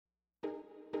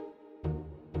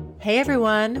Hey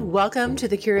everyone, welcome to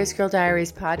the Curious Girl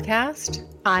Diaries podcast.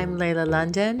 I'm Layla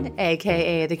London,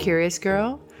 aka The Curious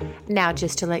Girl. Now,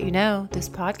 just to let you know, this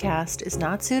podcast is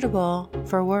not suitable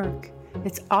for work.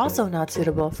 It's also not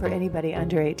suitable for anybody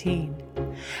under 18.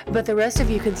 But the rest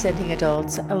of you consenting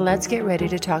adults, let's get ready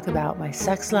to talk about my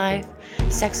sex life,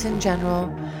 sex in general,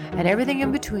 and everything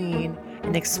in between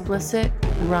in explicit,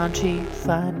 raunchy,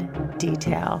 fun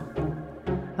detail.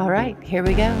 All right, here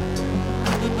we go.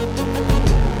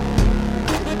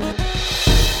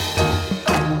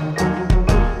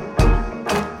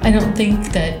 I don't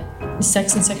think that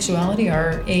sex and sexuality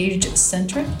are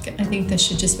age-centric. I think this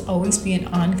should just always be an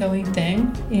ongoing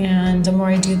thing. And the more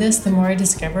I do this, the more I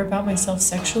discover about myself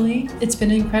sexually. It's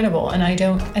been incredible, and I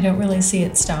don't really see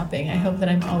it stopping. I hope that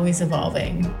I'm always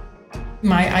evolving.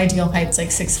 My ideal height's like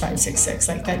 6'5", 6'6".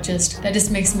 Like that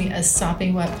just makes me a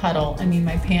sopping wet puddle. I mean,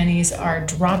 my panties are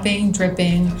dropping,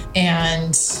 dripping,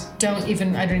 and I don't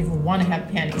even want to have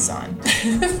panties on.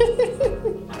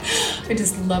 I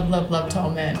just love tall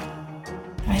men.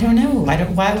 I don't know.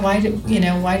 Why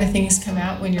do things come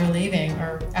out when you're leaving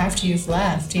or after you've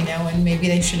left, and maybe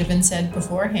they should have been said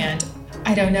beforehand.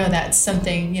 I don't know. That's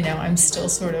something, I'm still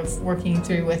sort of working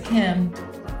through with him.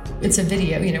 It's a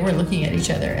video, we're looking at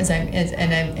each other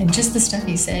and just the stuff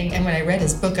he's saying. And when I read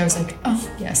his book, I was like, oh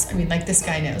yes. I mean, like this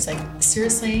guy knows, like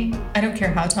seriously, I don't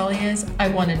care how tall he is. I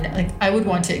would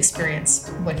want to experience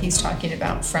what he's talking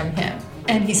about from him,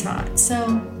 and he's hot.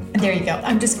 So there you go.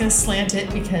 I'm just going to slant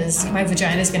it because my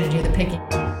vagina is going to do the picking.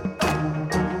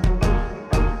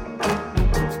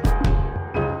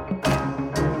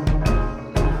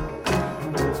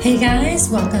 Hey guys,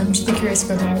 welcome to the Curious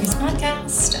Girl Diaries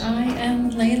podcast. I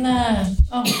am Layla.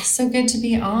 Oh, so good to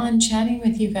be on chatting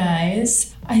with you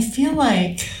guys. I feel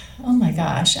like, oh my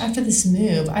gosh, after this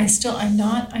move,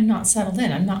 I'm not settled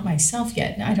in. I'm not myself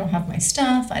yet. I don't have my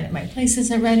stuff. My place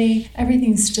isn't ready.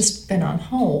 Everything's just been on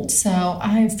hold. So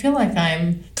I feel like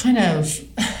I'm kind of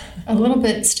a little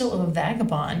bit still of a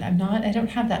vagabond. I don't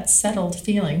have that settled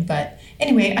feeling. But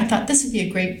anyway, I thought this would be a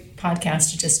great podcast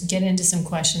to just get into some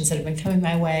questions that have been coming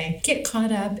my way, get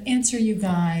caught up, answer you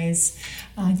guys,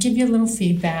 give you a little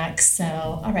feedback.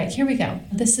 So, all right, here we go.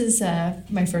 This is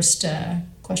my first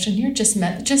question here.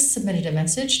 Just submitted a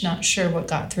message. Not sure what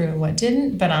got through and what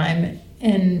didn't, but I'm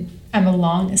a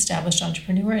long established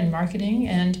entrepreneur in marketing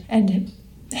and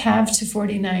have to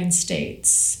 49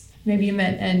 states. Maybe you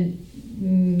meant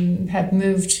and have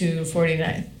moved to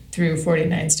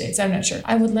 49 states. I'm not sure.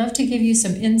 I would love to give you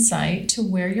some insight to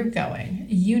where you're going.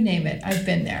 You name it, I've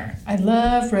been there. I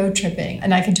love road tripping,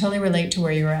 and I can totally relate to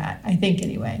where you're at, I think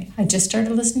anyway. I just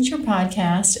started listening to your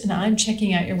podcast, and I'm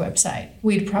checking out your website.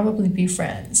 We'd probably be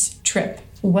friends. Trip.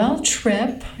 Well,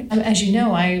 Trip, as you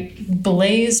know, I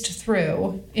blazed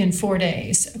through in 4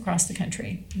 days across the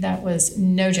country. That was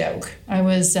no joke. I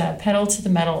was pedal to the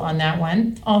metal on that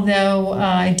one. Although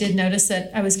I did notice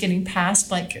that I was getting passed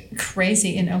like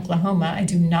crazy in Oklahoma. I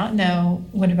do not know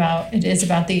what it is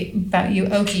about you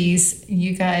Okies.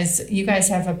 You guys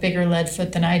have a bigger lead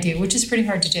foot than I do, which is pretty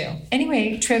hard to do.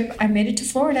 Anyway, Trip, I made it to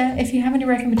Florida. If you have any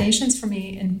recommendations for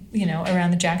me in around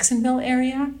the Jacksonville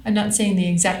area, I'm not saying the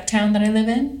exact town that I live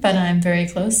in, but I'm very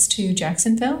close to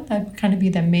Jacksonville. That would kind of be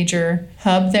the major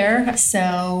hub there.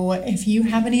 So if you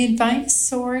have any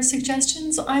advice or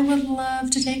suggestions, I would love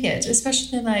to take it,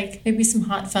 especially like maybe some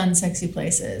hot, fun, sexy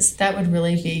places. That would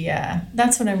really be,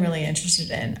 that's what I'm really interested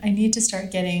in. I need to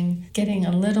start getting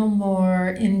a little more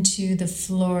into the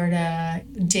Florida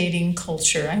dating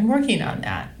culture. I'm working on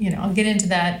that. I'll get into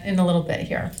that in a little bit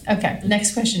here. Okay,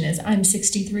 next question is, I'm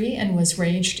 63 and was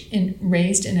raised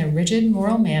in a rigid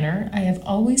moral manner. I have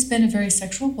always been a very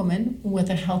sexual woman with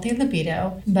a healthy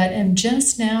libido, but am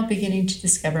just now beginning to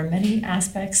discover many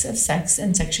aspects of sex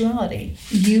and sexuality.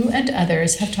 You and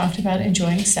others have talked about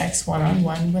enjoying sex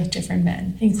one-on-one with different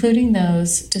men, including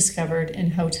those discovered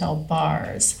in hotel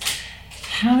bars.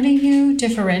 How do you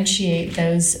differentiate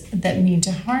those that mean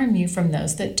to harm you from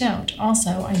those that don't?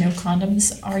 Also, I know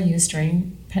condoms are used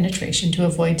during penetration to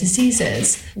avoid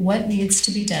diseases. What needs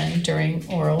to be done during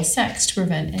oral sex to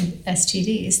prevent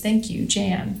STDs? Thank you,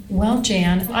 Jan. Well,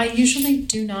 Jan, I usually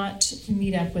do not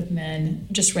meet up with men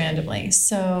just randomly.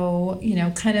 So,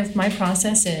 kind of my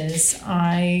process is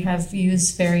I have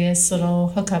used various little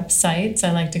hookup sites,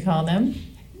 I like to call them.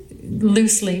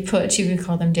 Loosely put, you could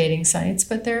call them dating sites,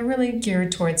 but they're really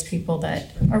geared towards people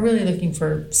that are really looking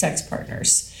for sex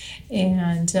partners.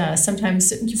 And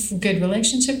sometimes good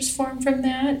relationships form from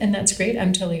that, and that's great.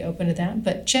 I'm totally open to that.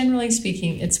 But generally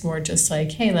speaking, it's more just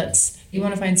like, hey, you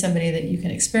want to find somebody that you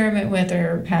can experiment with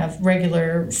or have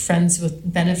regular friends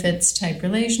with benefits type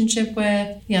relationship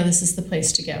with. This is the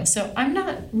place to go. So I'm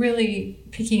not really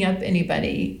picking up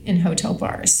anybody in hotel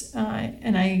bars.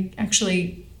 And I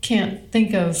actually can't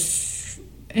think of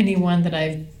anyone that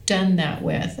I've done that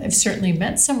with. I've certainly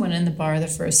met someone in the bar the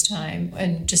first time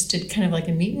and just did kind of like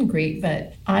a meet and greet,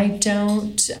 but I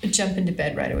don't jump into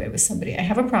bed right away with somebody. I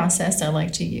have a process I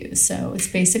like to use. So it's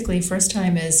basically first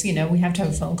time is, we have to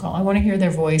have a phone call. I want to hear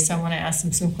their voice. I want to ask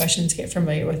them some questions, get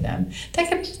familiar with them. That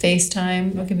could be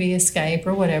FaceTime. It could be a Skype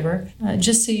or whatever,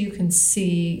 just so you can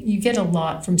see, you get a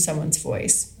lot from someone's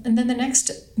voice. And then the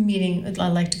next meeting, I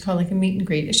like to call like a meet and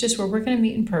greet. It's just where we're going to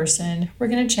meet in person. We're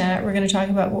going to chat. We're going to talk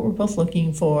about what we're both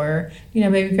looking for.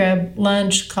 Maybe grab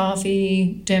lunch,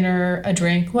 coffee, dinner, a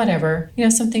drink, whatever.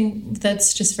 Something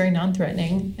that's just very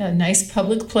non-threatening. A nice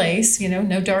public place,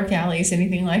 no dark alleys,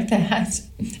 anything like that.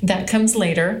 That comes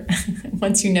later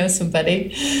once you know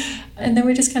somebody. And then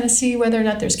we just kind of see whether or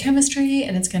not there's chemistry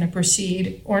and it's going to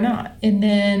proceed or not. And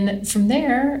then from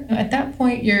there, at that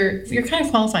point, you're kind of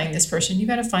qualifying this person. You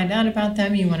got to find out about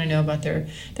them. You want to know about their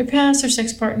past, their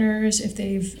sex partners, if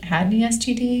they've had any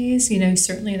STDs.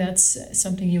 Certainly that's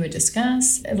something you would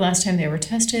discuss. Last time they were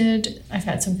tested, I've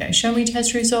had some guys show me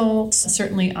test results.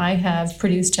 Certainly I have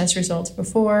produced test results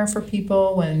before for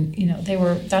people when,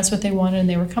 that's what they wanted and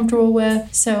they were comfortable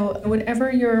with. So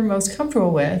whatever you're most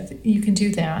comfortable with, you can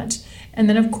do that. And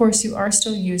then, of course, you are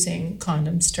still using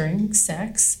condoms during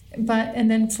sex. And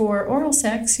then for oral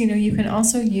sex, you can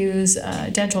also use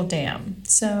dental dam.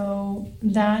 So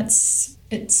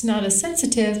it's not as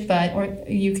sensitive, or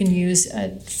you can use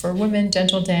for women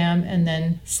dental dam, and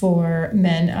then for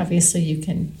men, obviously, you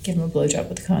can give them a blowjob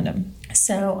with a condom.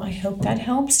 So I hope that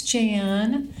helps,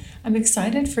 Jan. I'm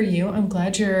excited for you. I'm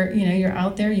glad you're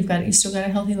out there. You still got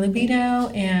a healthy libido,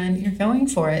 and you're going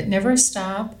for it. Never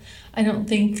stop. I don't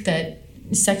think that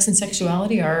sex and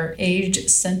sexuality are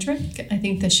age-centric. I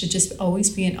think this should just always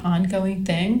be an ongoing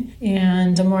thing.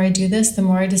 And the more I do this, the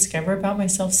more I discover about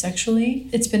myself sexually.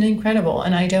 It's been incredible,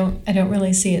 and I don't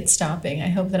really see it stopping. I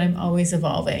hope that I'm always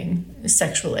evolving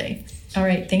sexually. All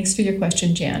right, thanks for your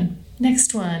question, Jan.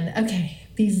 Next one. Okay.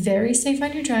 Be very safe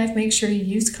on your drive. Make sure you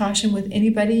use caution with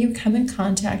anybody you come in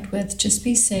contact with. Just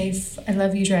be safe. I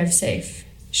love you. Drive safe.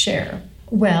 Share.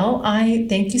 Well, I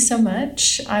thank you so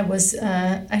much. I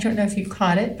don't know if you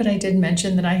caught it, but I did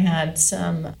mention that I had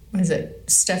some,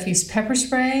 Steffi's pepper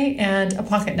spray and a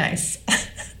pocket knife.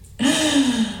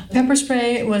 Pepper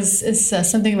spray is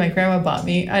something my grandma bought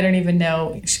me. I don't even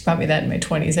know. She bought me that in my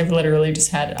 20s. I've literally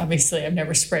just had it. Obviously, I've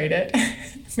never sprayed it.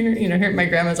 Here my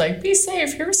grandma's like, be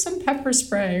safe. Here's some pepper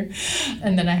spray.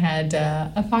 And then I had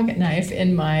a pocket knife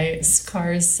in my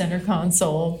car's center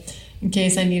console in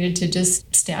case I needed to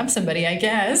just stab somebody, I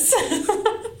guess.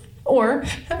 Or,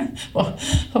 well,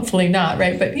 hopefully not,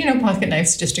 right? But, pocket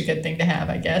knife's just a good thing to have,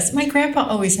 I guess. My grandpa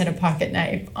always had a pocket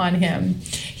knife on him.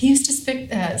 He used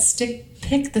to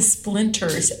pick the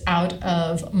splinters out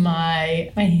of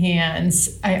my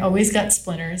hands. I always got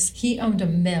splinters. He owned a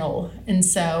mill, and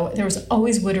so there was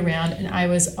always wood around, and I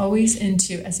was always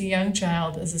as a young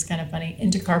child, this is kind of funny,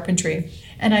 into carpentry.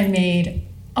 And I made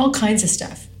all kinds of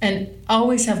stuff and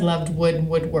always have loved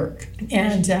woodwork.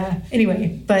 And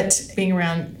anyway, but being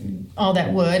around all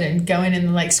that wood and going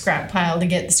in the scrap pile to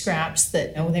get the scraps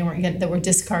that that were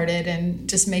discarded and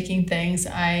just making things,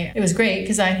 it was great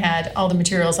because I had all the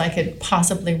materials I could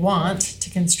possibly want to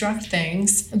construct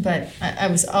things, but I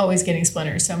was always getting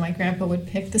splinters. So my grandpa would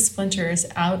pick the splinters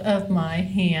out of my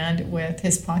hand with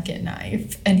his pocket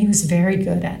knife, and he was very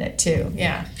good at it too.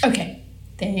 Yeah. Okay.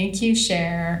 Thank you,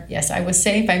 Cher. Yes, I was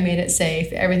safe. I made it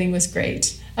safe. Everything was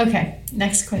great. Okay,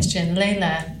 next question.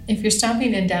 Layla, if you're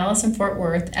stopping in Dallas and Fort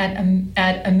Worth, at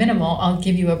a minimal, I'll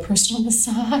give you a personal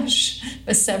massage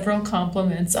with several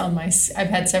compliments on I've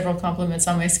had several compliments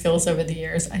on my skills over the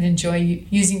years. I'd enjoy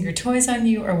using your toys on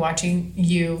you or watching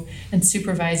you and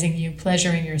supervising you,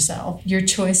 pleasuring yourself. Your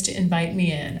choice to invite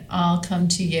me in. I'll come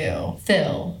to you.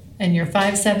 Phil. And you're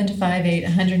 5'7" to 5'8",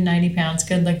 190 pounds,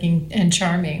 good looking and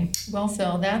charming. Well,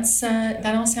 Phil, that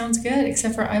all sounds good,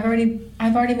 except for I've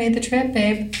already made the trip,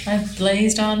 babe. I've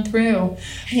blazed on through.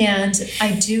 And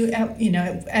I do,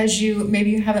 as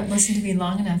maybe you haven't listened to me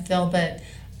long enough, Phil, but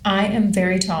I am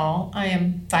very tall. I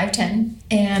am 5'10",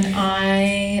 and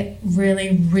I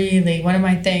really, one of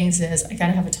my things is I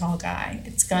gotta have a tall guy.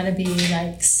 It's gotta be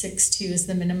like 6'2" is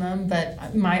the minimum,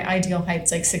 but my ideal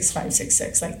height's like 6'5",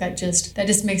 6'6". Like that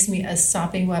just makes me a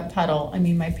sopping wet puddle. I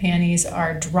mean, my panties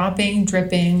are dropping,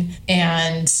 dripping,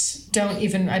 and I don't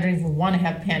even want to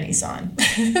have panties on.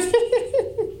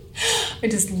 I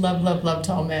just love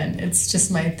tall men. It's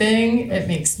just my thing. It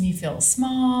makes me feel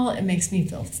small. It makes me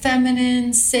feel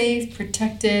feminine, safe,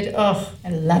 protected. Oh, I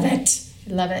love it.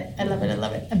 I love it.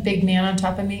 A big man on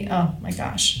top of me. Oh my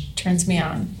gosh. Turns me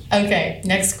on. Okay,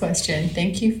 next question.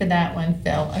 Thank you for that one,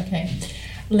 Phil. Okay.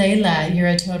 Layla, you're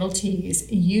a total tease.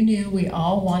 You knew we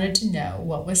all wanted to know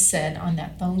what was said on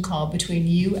that phone call between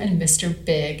you and Mr.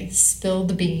 Big. Spill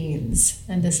the beans.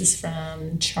 And this is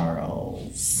from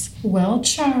Charles. Well,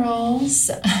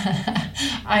 Charles,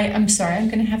 I'm sorry. I'm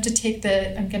gonna have to take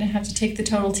the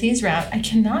total tease route. I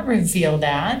cannot reveal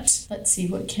that. Let's see,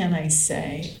 what can I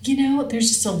say? There's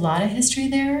just a lot of history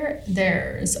there.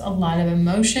 There's a lot of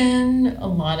emotion, a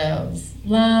lot of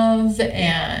love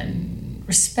and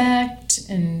respect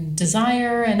and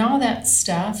desire and all that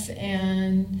stuff.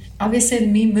 And obviously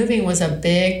me moving was a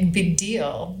big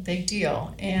deal.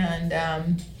 And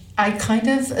I kind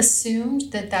of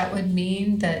assumed that would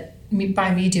mean that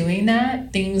by me doing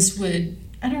that, things would,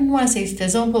 I don't want to say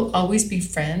fizzle, we'll always be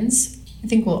friends. I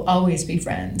think we'll always be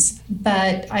friends.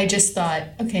 But I just thought,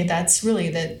 okay, that's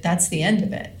the end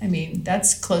of it. I mean,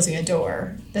 that's closing a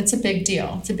door. That's a big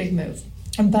deal. It's a big move.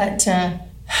 But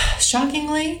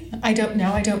shockingly, I don't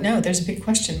know. There's a big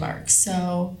question mark.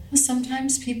 So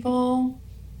sometimes people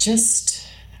just,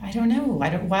 I don't know.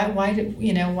 Why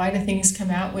do things come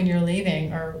out when you're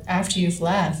leaving or after you've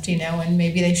left, and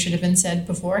maybe they should have been said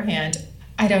beforehand.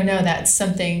 I don't know. That's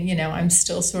something, I'm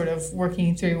still sort of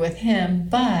working through with him.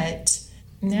 But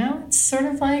now it's sort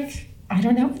of like, I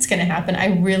don't know what's going to happen. I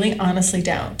really honestly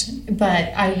don't.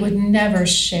 But I would never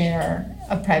share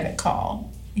a private call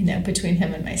between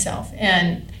him and myself.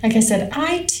 And like I said,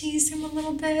 I tease him a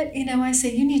little bit. I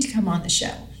say, you need to come on the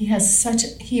show.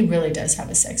 He really does have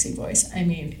a sexy voice. I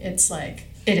mean, it's like,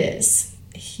 it is.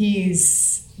 He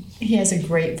has a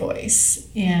great voice.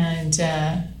 And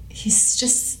it's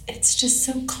just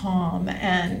so calm.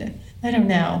 And I don't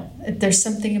know, there's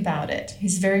something about it.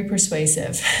 He's very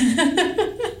persuasive.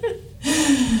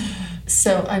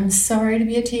 So I'm sorry to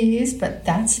be a tease, but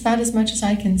that's about as much as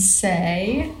I can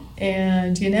say.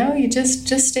 And, you just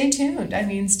stay tuned. I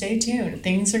mean, stay tuned.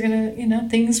 Things are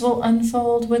things will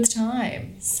unfold with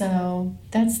time. So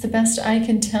that's the best I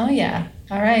can tell you.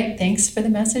 All right. Thanks for the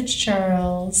message,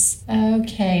 Charles.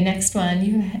 Okay. Next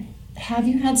one. Have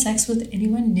you had sex with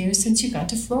anyone new since you got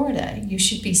to Florida? You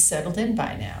should be settled in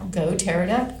by now. Go tear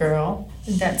it up, girl.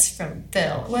 And that's from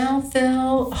Phil. Well,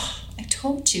 Phil, I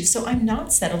told you. So I'm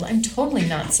not settled. I'm totally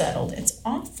not settled. It's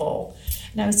awful.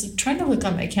 And I was trying to look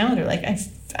on my calendar. Like,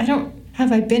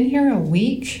 have I been here a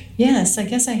week? Yes, I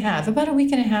guess I have. About a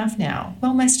week and a half now.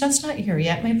 Well, my stuff's not here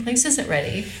yet. My place isn't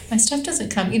ready. My stuff doesn't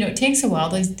come. It takes a while.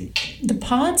 The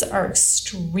pods are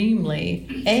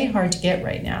extremely, A, hard to get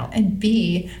right now, and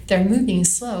B, they're moving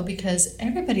slow because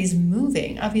everybody's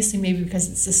moving. Obviously, maybe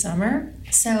because it's the summer.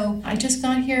 So I just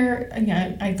got here.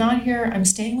 I got here. I'm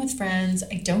staying with friends.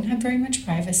 I don't have very much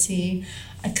privacy.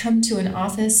 I come to an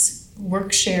office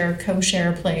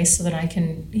co-share place so that I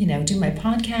can, do my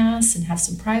podcasts and have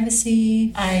some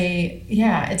privacy.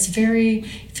 It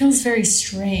feels very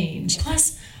strange.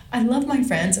 Plus, I love my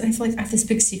friends and I feel like I have this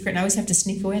big secret and I always have to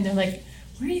sneak away and they're like,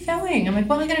 where are you going? I'm like,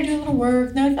 well, I gotta do a little work.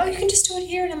 And they're like, oh, you can just do it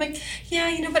here. And I'm like,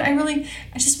 yeah, but I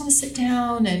just want to sit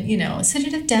down and, sit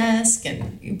at a desk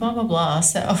and blah, blah, blah.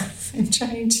 So I'm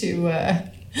trying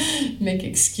to make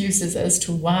excuses as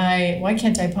to why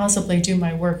can't I possibly do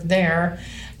my work there.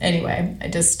 Anyway, I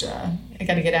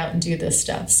got to get out and do this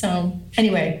stuff. So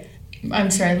anyway,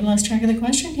 I'm sorry, I lost track of the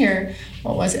question here.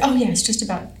 What was it? Oh, yeah, it's just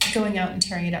about going out and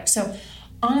tearing it up. So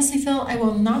honestly, Phil, I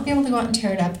will not be able to go out and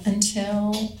tear it up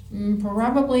until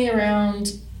probably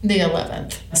around the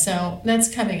 11th. So that's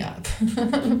coming up.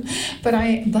 But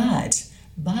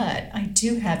I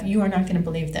do have, you are not going to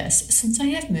believe this, since I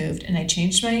have moved and I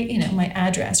changed my, my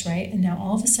address, right? And now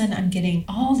all of a sudden I'm getting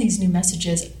all these new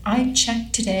messages. I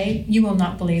checked today, you will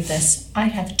not believe this. I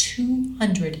have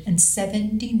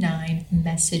 279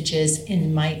 messages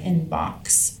in my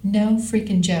inbox. No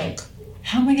freaking joke.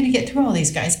 How am I going to get through all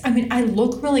these guys? I mean, I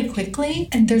look really quickly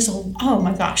and there's a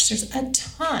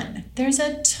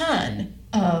ton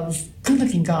of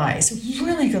good-looking guys,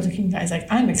 really good-looking guys. Like,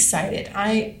 I'm excited.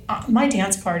 My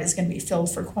dance card is going to be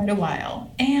filled for quite a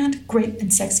while, and great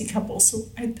and sexy couples. So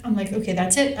I'm like, okay,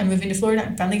 that's it. I'm moving to Florida.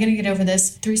 I'm finally going to get over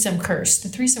this threesome curse. The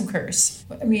threesome curse.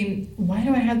 I mean, why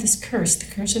do I have this curse? The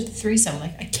curse of the threesome.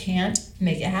 Like, I can't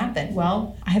make it happen.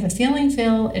 Well, I have a feeling,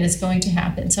 Phil, it is going to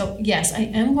happen. So yes, I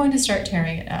am going to start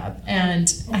tearing it up,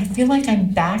 and I feel like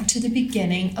I'm back to the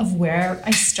beginning of where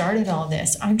I started all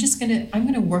this. I'm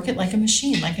going to work it like a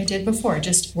machine, like I did before.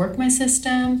 Just work my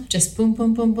system, just boom,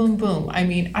 boom, boom, boom, boom. I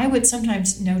mean, I would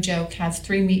sometimes, no joke, have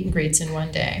 3 meet and greets in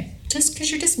one day. Just because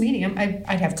you're just meeting them.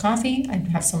 I'd have coffee, I'd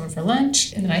have someone for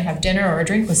lunch, and then I'd have dinner or a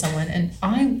drink with someone. And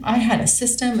I had a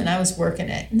system and I was working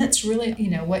it. And that's really,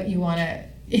 what you want to,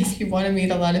 if you want to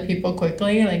meet a lot of people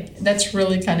quickly, like that's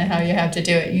really kind of how you have to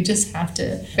do it. You just have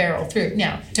to barrel through.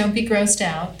 Now, don't be grossed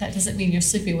out. That doesn't mean you're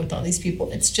sleeping with all these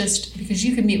people. It's just because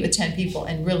you can meet with 10 people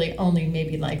and really only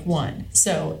maybe like one.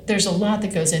 So there's a lot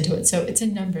that goes into it. So it's a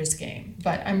numbers game,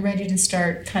 but I'm ready to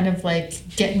start kind of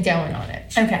like getting going on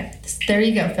it. Okay, there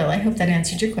you go, Phil. I hope that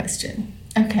answered your question.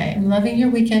 Okay, I'm loving your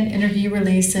weekend interview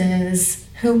releases.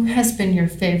 Who has been your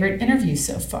favorite interview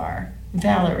so far?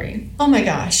 Valerie. Oh my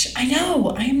gosh, I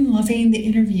know. I'm loving the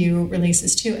interview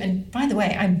releases too. And by the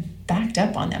way, I'm backed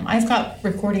up on them. I've got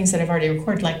recordings that I've already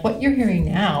recorded, like what you're hearing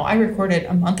now, I recorded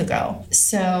a month ago.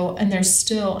 So, and I'm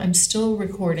still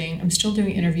recording, I'm still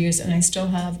doing interviews, and I still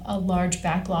have a large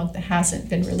backlog that hasn't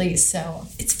been released. So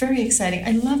it's very exciting.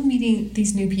 I love meeting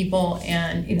these new people,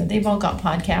 and, they've all got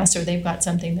podcasts or they've got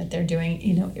something that they're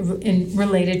doing,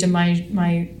 related to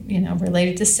my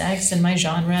related to sex and my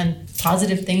genre and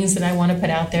positive things that I want to put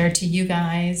out there to you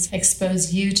guys,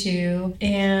 expose you to.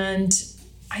 And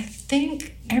I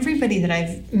think everybody that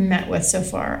I've met with so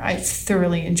far, I've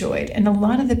thoroughly enjoyed. And a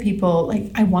lot of the people, like,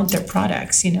 I want their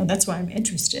products, that's why I'm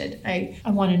interested. I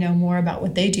want to know more about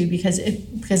what they do because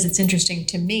it's interesting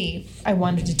to me. I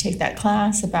wanted to take that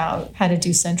class about how to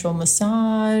do central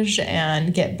massage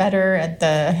and get better at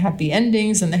the happy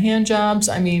endings and the hand jobs.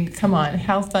 I mean, come on,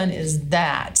 how fun is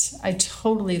that? I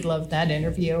totally loved that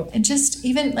interview. And just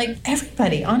even like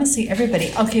everybody, honestly,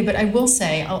 everybody. Okay, but I will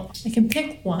say I can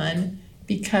pick one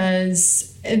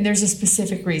because, and there's a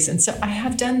specific reason. So I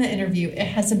have done the interview. It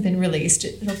hasn't been released.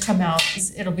 It'll come out.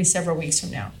 It'll be several weeks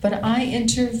from now. But I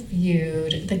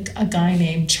interviewed a guy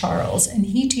named Charles, and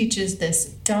he teaches this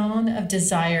Dawn of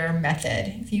Desire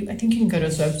method. I think you can go to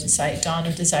his website,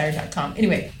 dawnofdesire.com.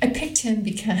 Anyway, I picked him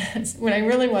because when I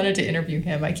really wanted to interview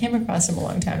him, I came across him a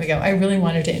long time ago. I really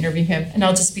wanted to interview him, and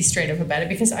I'll just be straight up about it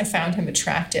because I found him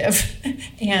attractive,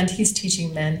 and he's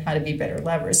teaching men how to be better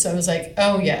lovers. So I was like,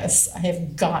 oh yes,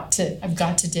 I've got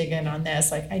to dig in on this.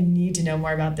 Like, I need to know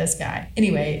more about this guy.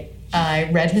 Anyway,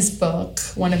 I read his book,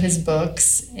 one of his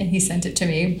books, and he sent it to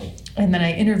me. And then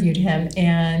I interviewed him,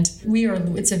 and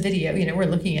it's a video, we're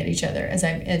looking at each other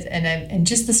and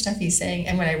just the stuff he's saying.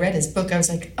 And when I read his book, I was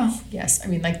like, oh yes. I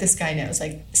mean, like, this guy knows,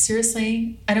 like,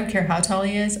 seriously, I don't care how tall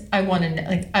he is. I want to know,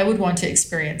 like, I would want to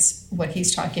experience what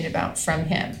he's talking about from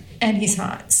him. And he's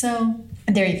hot. So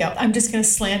there you go. I'm just going to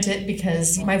slant it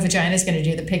because my vagina is going to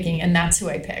do the picking, and that's who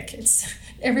I pick. It's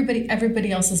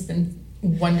everybody else has been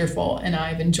wonderful and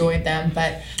I've enjoyed them,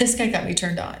 but this guy got me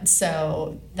turned on.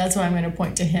 So that's why I'm going to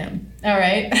point to him. All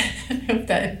right. I hope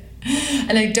that,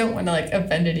 and I don't want to like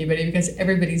offend anybody because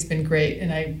everybody's been great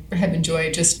and I have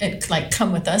enjoyed just like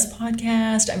Come With Us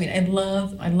podcast. I mean, I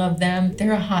love them.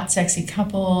 They're a hot, sexy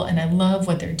couple and I love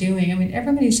what they're doing. I mean,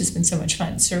 everybody's just been so much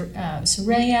fun.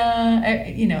 Soraya,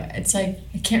 it's like,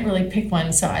 I can't really pick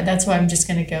one. So that's why I'm just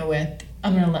going to go with,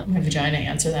 I'm going to let my vagina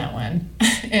answer that one.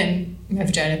 And my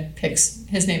vagina picks,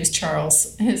 his name is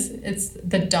Charles. It's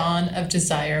the Dawn of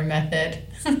Desire method.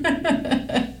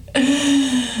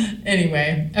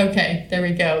 Anyway, okay, there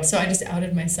we go. So I just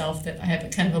outed myself that I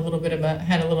have had a little bit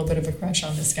of a crush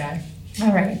on this guy.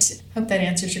 All right. Hope that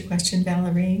answers your question,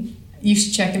 Valerie. You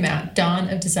should check him out,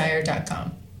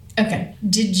 dawnofdesire.com. Okay.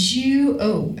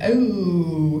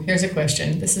 Here's a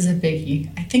question. This is a biggie.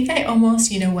 I think I almost,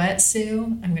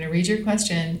 Sue? I'm going to read your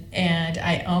question, and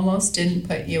I almost didn't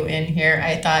put you in here.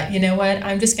 I thought,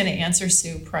 I'm just going to answer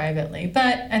Sue privately.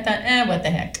 But I thought, what the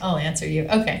heck? I'll answer you.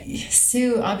 Okay.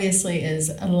 Sue obviously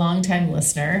is a longtime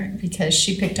listener because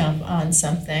she picked up on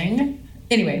something.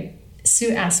 Anyway,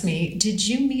 Sue asked me, did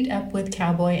you meet up with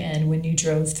Cowboy N when you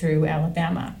drove through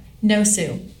Alabama? No,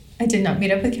 Sue. I did not meet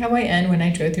up with Cowboy N when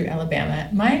I drove through Alabama.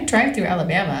 My drive through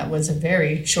Alabama was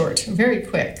very short, very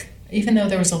quick. even though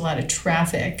there was a lot of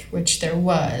traffic, which there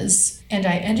was. And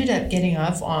I ended up getting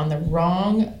off on the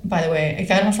wrong, by the way, I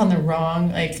got off on the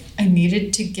wrong, like my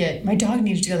dog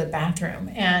needed to go to the bathroom.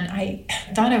 And I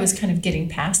thought I was kind of getting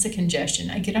past the congestion.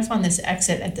 I get off on this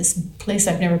exit at this place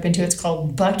I've never been to. It's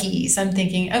called Buc-ee's. I'm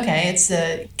thinking, okay, it's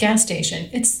a gas station.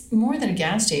 It's more than a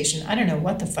gas station. I don't know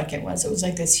what the fuck it was. It was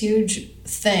like this huge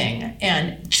thing.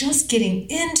 And just getting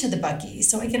into the Buc-ee's.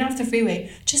 So I get off the freeway,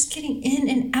 just getting in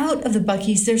and out of the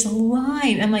Buc-ee's, there's a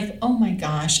line. I'm like, oh my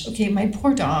gosh, okay, my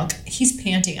poor dog, he's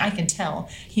panting. I can tell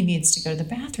he needs to go to the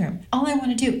bathroom. All I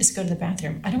want to do is go to the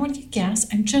bathroom. I don't want to get gas.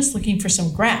 I'm just looking for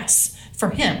some grass for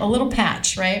him, a little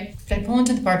patch, right? But I pull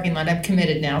into the parking lot. I'm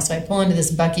committed now. So I pull into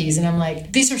this Buc-ee's and I'm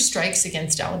like, these are strikes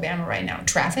against Alabama right now.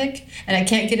 Traffic. And I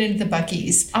can't get into the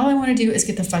Buc-ee's. All I want to do is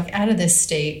get the fuck out of this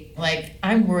state. Like,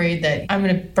 I'm worried that I'm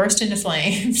going to burst into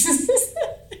flames.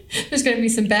 There's going to be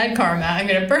some bad karma. I'm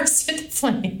going to burst into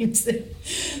flames.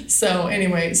 So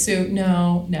anyway,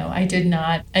 no, I did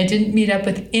not. I didn't meet up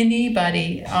with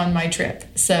anybody on my trip.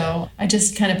 So I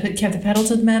just kind of kept the pedal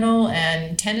to the metal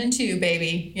and 10 and 2,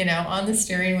 baby, on the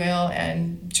steering wheel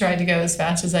and tried to go as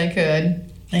fast as I could.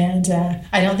 And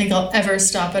I don't think I'll ever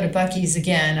stop at a Buc-ee's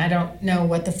again. I don't know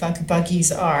what the fuck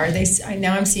Buc-ee's are.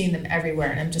 Now I'm seeing them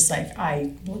everywhere, and I'm just like,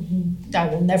 I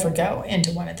will never go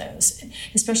into one of those,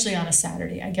 especially on a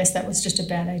Saturday. I guess that was just a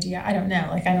bad idea. I don't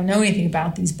know. I don't know anything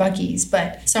about these Buc-ee's,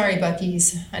 but sorry,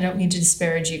 Buc-ee's. I don't mean to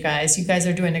disparage you guys. You guys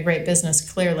are doing a great business,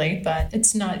 clearly, but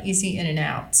it's not easy in and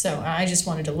out. So I just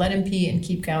wanted to let him pee and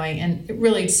keep going, and it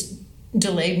really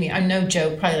delayed me, I'm no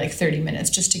joke, probably like 30 minutes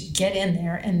just to get in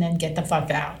there and then get the fuck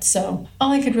out. So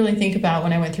all I could really think about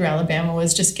when I went through Alabama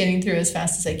was just getting through as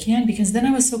fast as I can, because then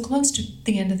I was so close to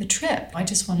the end of the trip. I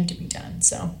just wanted to be done.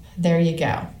 So there you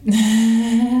go.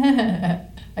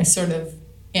 I sort of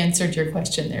answered your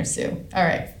question there, Sue. All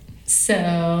right.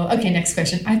 So, okay, next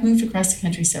question. I've moved across the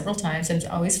country several times, and it's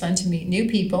always fun to meet new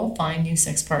people, find new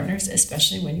sex partners,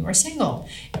 especially when you are single.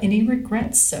 Any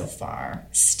regrets so far?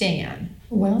 Stan.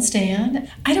 Well, Stan,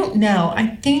 I don't know. I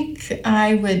think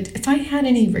I would, if I had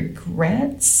any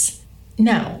regrets,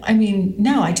 no.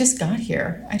 I just got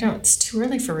here. It's too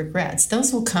early for regrets.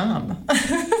 Those will come.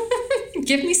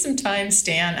 Give me some time,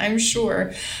 Stan, I'm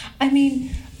sure.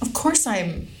 Of course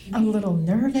I'm a little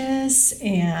nervous,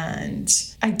 and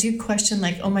I do question,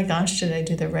 like, oh my gosh, did I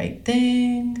do the right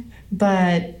thing?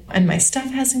 And my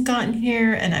stuff hasn't gotten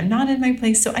here, and I'm not in my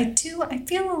place. So I'm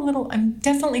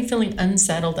definitely feeling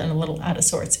unsettled and a little out of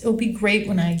sorts. It'll be great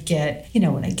when I get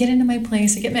into my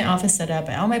place, I get my office set up,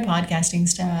 all my podcasting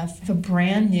stuff. I have a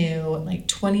brand new,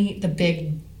 the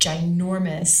big,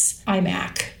 ginormous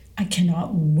iMac. I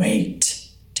cannot wait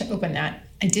to open that.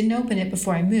 I didn't open it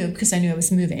before I moved because I knew I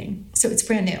was moving. So it's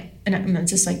brand new. And I'm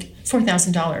just like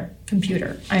 $4,000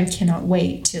 computer. I cannot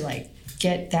wait to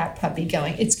get that puppy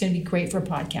going. It's going to be great for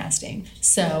podcasting.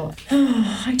 So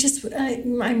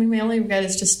my only regret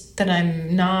is just that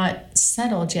I'm not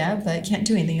settled yet, but I can't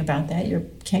do anything about that. You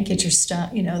can't get your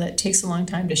stuff, that takes a long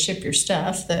time to ship your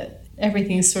stuff, that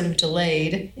everything is sort of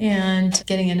delayed, and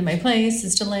getting into my place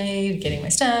is delayed, getting my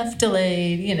stuff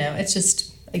delayed, it's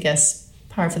just, I guess,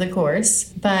 par for the course.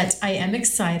 But I am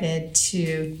excited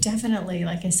to definitely,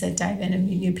 like I said, dive in and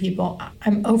meet new people.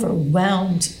 I'm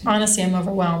overwhelmed. Honestly, I'm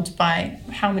overwhelmed by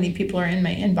how many people are in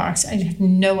my inbox. I have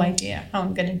no idea how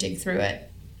I'm going to dig through it.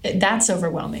 That's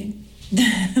overwhelming.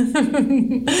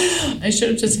 I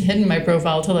should have just hidden my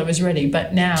profile till I was ready,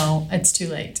 but now it's too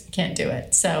late. I can't do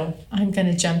it. So I'm going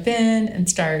to jump in and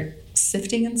start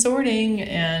sifting and sorting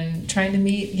and trying to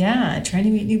meet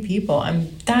new people.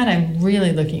 I'm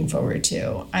really looking forward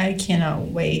to. I cannot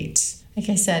wait. Like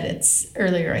I said,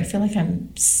 I feel like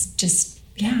I'm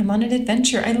I'm on an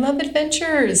adventure. I love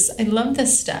adventures. I love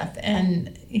this stuff.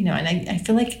 And, and I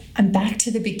feel like I'm back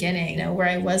to the beginning, where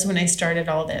I was when I started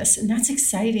all this. And that's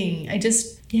exciting.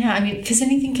 Because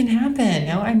anything can happen.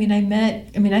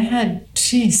 I had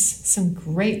some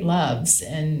great loves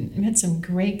and met some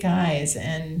great guys.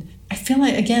 And I feel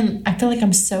like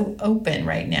I'm so open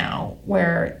right now,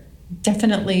 where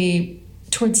definitely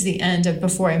towards the end of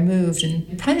before I moved,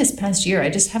 and probably this past year, I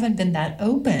just haven't been that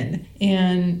open.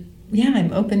 And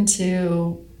I'm open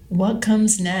to what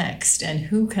comes next and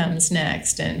who comes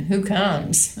next and who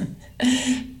comes.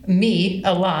 Me,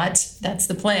 a lot. That's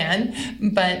the plan.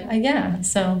 But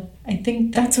so I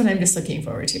think that's what I'm just looking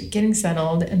forward to, getting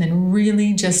settled and then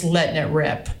really just letting it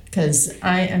rip, because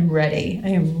I am ready. I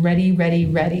am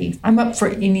ready. I'm up for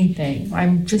anything.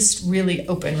 I'm just really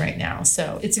open right now.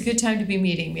 So it's a good time to be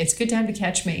meeting me. It's a good time to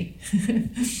catch me.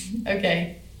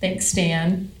 Okay. Thanks,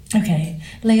 Stan. Okay,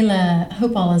 Layla,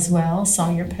 hope all is well. Saw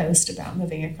your post about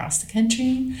moving across the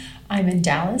country. I'm in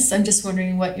Dallas. I'm just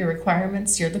wondering what your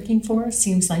requirements you're looking for.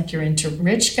 Seems like you're into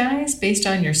rich guys based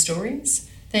on your stories.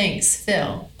 Thanks,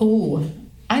 Phil. Oh,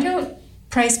 I don't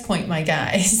price point my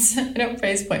guys. I don't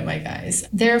price point my guys.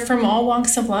 They're from all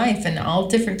walks of life and all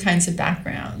different kinds of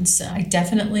backgrounds. I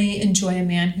definitely enjoy a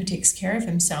man who takes care of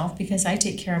himself because I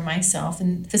take care of myself,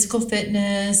 and physical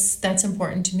fitness, that's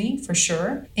important to me for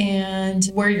sure. And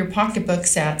where your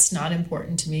pocketbook's at's not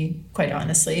important to me, quite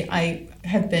honestly. I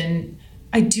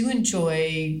do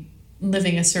enjoy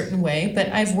living a certain way, but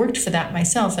I've worked for that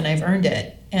myself and I've earned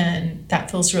it, and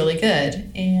that feels really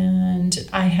good. And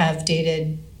I have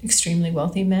dated extremely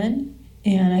wealthy men,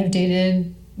 and I've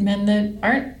dated men that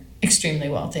aren't extremely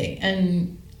wealthy,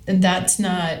 and that's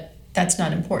not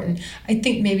important. I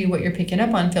think maybe what you're picking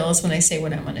up on, Phil, is when I say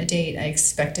when I'm on a date,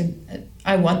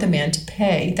 I want the man to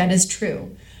pay. That is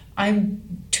true.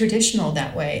 I'm traditional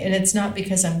that way, and it's not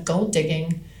because I'm gold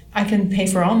digging. I can pay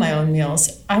for all my own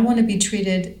meals. I want to be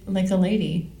treated like a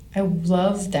lady. I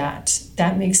love that.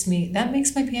 That makes my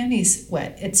panties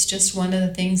wet. It's just one of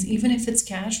the things, even if it's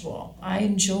casual. I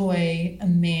enjoy a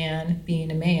man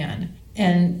being a man.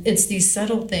 And it's these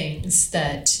subtle things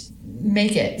that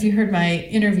make it. If you heard my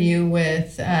interview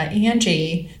with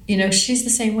Angie, she's the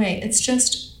same way.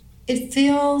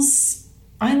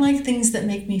 I like things that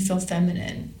make me feel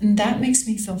feminine. And that makes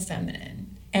me feel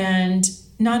feminine. And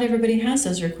not everybody has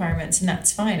those requirements, and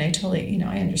that's fine. I totally,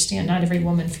 I understand. Not every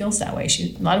woman feels that way.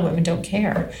 A lot of women don't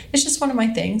care. It's just one of my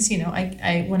things.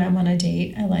 I when I'm on a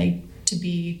date, I like to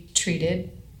be treated,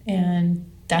 and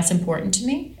that's important to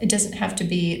me. It doesn't have to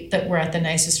be that we're at the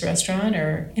nicest restaurant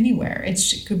or anywhere. It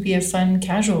could be a fun,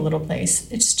 casual little place.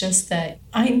 It's just that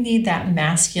I need that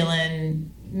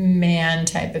masculine man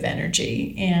type of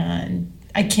energy, and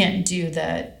I can't do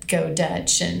the go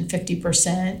Dutch and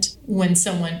 50%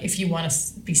 if you want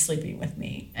to be sleeping with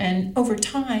me. And over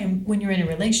time, when you're in a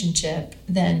relationship,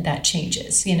 then that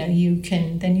changes. You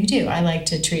do. I like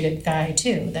to treat a guy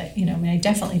too. I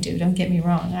definitely do. Don't get me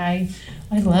wrong. I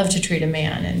love to treat a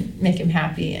man and make him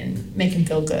happy and make him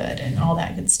feel good and all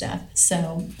that good stuff.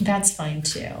 So that's fine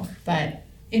too. But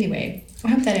anyway, I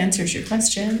hope that answers your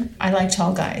question. I like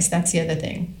tall guys. That's the other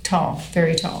thing. Tall,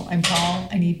 very tall. I'm tall.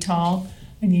 I need tall.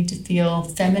 I need to feel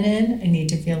feminine. I need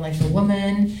to feel like a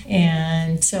woman.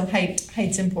 And so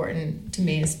height's important to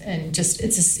me. And just,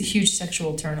 it's a huge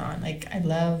sexual turn on. Like, I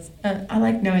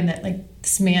like knowing that, like,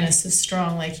 this man is so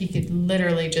strong. Like, he could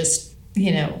literally just,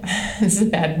 this is a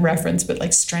bad reference, but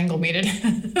like strangle me to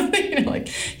death. Like,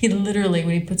 he literally,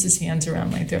 when he puts his hands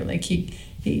around my throat, like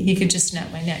he could just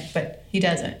snap my neck, but he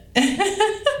doesn't.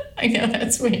 I know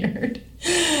that's weird.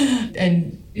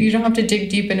 And you don't have to dig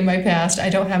deep into my past. I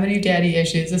don't have any daddy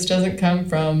issues.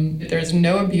 There's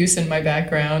no abuse in my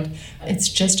background. It's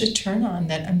just a turn on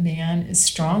that a man is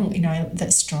strong,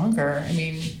 that's stronger.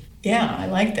 Yeah, I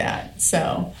like that.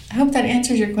 So I hope that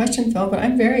answers your question, Phil, but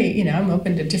I'm very, I'm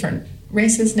open to different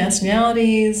races,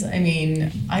 nationalities.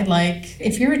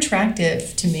 If you're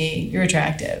attractive to me, you're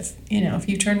attractive. If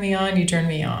you turn me on, you turn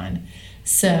me on.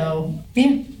 So,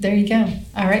 yeah, there you go.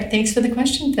 All right, thanks for the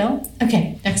question, Phil.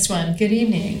 Okay, next one. Good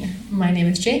evening. My name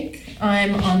is Jake.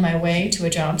 I'm on my way to a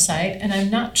job site, and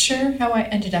I'm not sure how I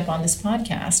ended up on this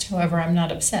podcast. However, I'm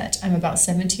not upset. I'm about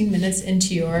 17 minutes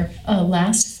into your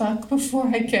last fuck before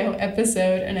I go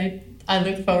episode, and I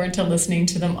look forward to listening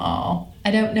to them all. I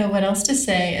don't know what else to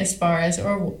say as far as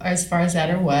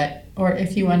that or what, or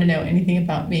if you want to know anything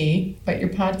about me, but your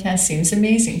podcast seems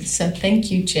amazing. So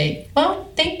thank you, Jake. Well,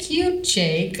 thank you,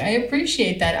 Jake. I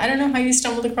appreciate that. I don't know how you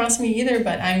stumbled across me either,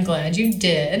 but I'm glad you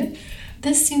did.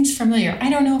 This seems familiar. I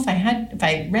don't know if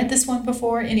I read this one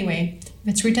before. Anyway, if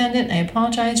it's redundant, I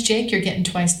apologize. Jake, you're getting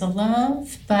twice the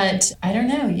love, but I don't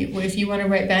know. If you want to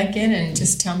write back in and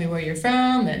just tell me where you're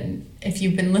from, and if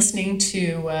you've been listening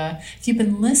to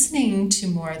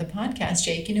more of the podcast,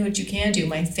 Jake, you know what you can do.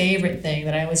 My favorite thing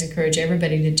that I always encourage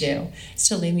everybody to do is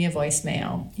to leave me a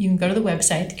voicemail. You can go to the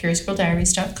website,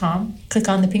 thecuriousgirldiaries.com, click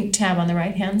on the pink tab on the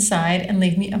right-hand side, and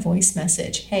leave me a voice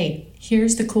message. Hey,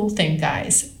 here's the cool thing,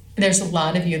 guys. There's a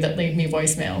lot of you that leave me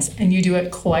voicemails, and you do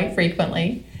it quite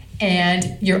frequently.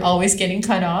 And you're always getting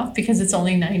cut off because it's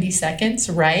only 90 seconds,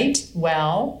 right?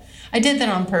 Well, I did that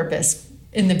on purpose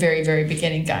in the very, very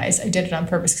beginning, guys. I did it on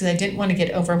purpose because I didn't want to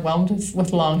get overwhelmed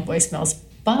with long voicemails.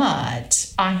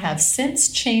 But I have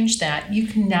since changed that. You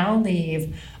can now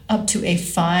leave up to a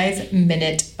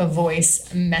 5-minute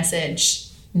voice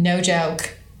message. No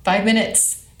joke. 5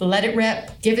 minutes. Let it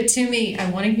rip. Give it to me. I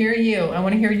want to hear you. I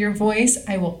want to hear your voice.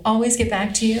 I will always get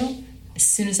back to you as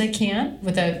soon as I can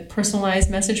with a personalized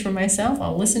message for myself.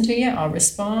 I'll listen to you. I'll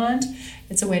respond.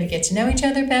 It's a way to get to know each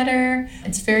other better.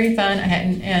 It's very fun.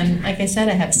 And like I said,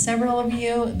 I have several of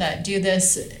you that do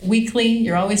this weekly.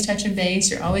 You're always touching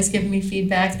base. You're always giving me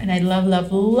feedback. And I love,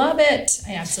 love, love it.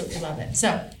 I absolutely love it.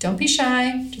 So don't be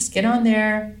shy. Just get on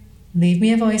there. Leave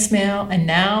me a voicemail, and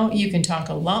now you can talk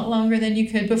a lot longer than you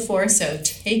could before, so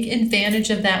take advantage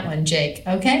of that one, Jake,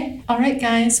 okay? All right,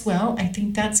 guys, well, I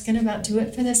think that's going to about do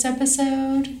it for this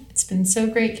episode. It's been so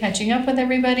great catching up with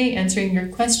everybody, answering your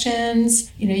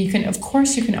questions. You can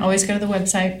always go to the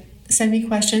website, send me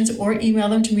questions, or email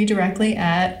them to me directly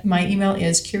at, my email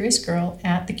is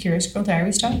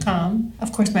curiousgirl@thecuriousgirldiaries.com.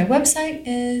 Of course, my website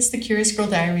is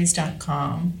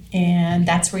thecuriousgirldiaries.com, and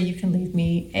that's where you can leave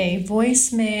me a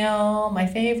voicemail, my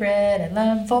favorite. I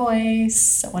love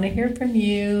voice. I want to hear from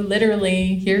you,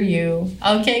 literally hear you.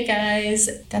 Okay, guys,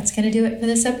 that's going to do it for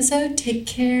this episode. Take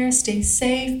care, stay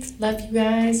safe. Love you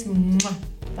guys. Mwah.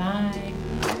 Bye.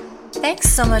 Thanks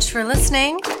so much for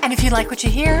listening. And if you like what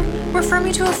you hear, refer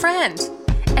me to a friend.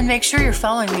 And make sure you're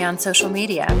following me on social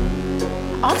media.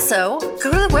 Also,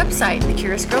 go to the website,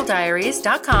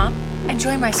 thecuriousgirldiaries.com, and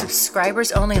join my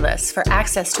subscribers only list for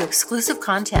access to exclusive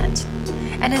content.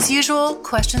 And as usual,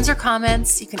 questions or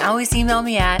comments, you can always email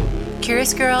me at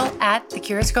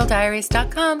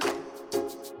curiousgirl@thecuriousgirldiaries.com.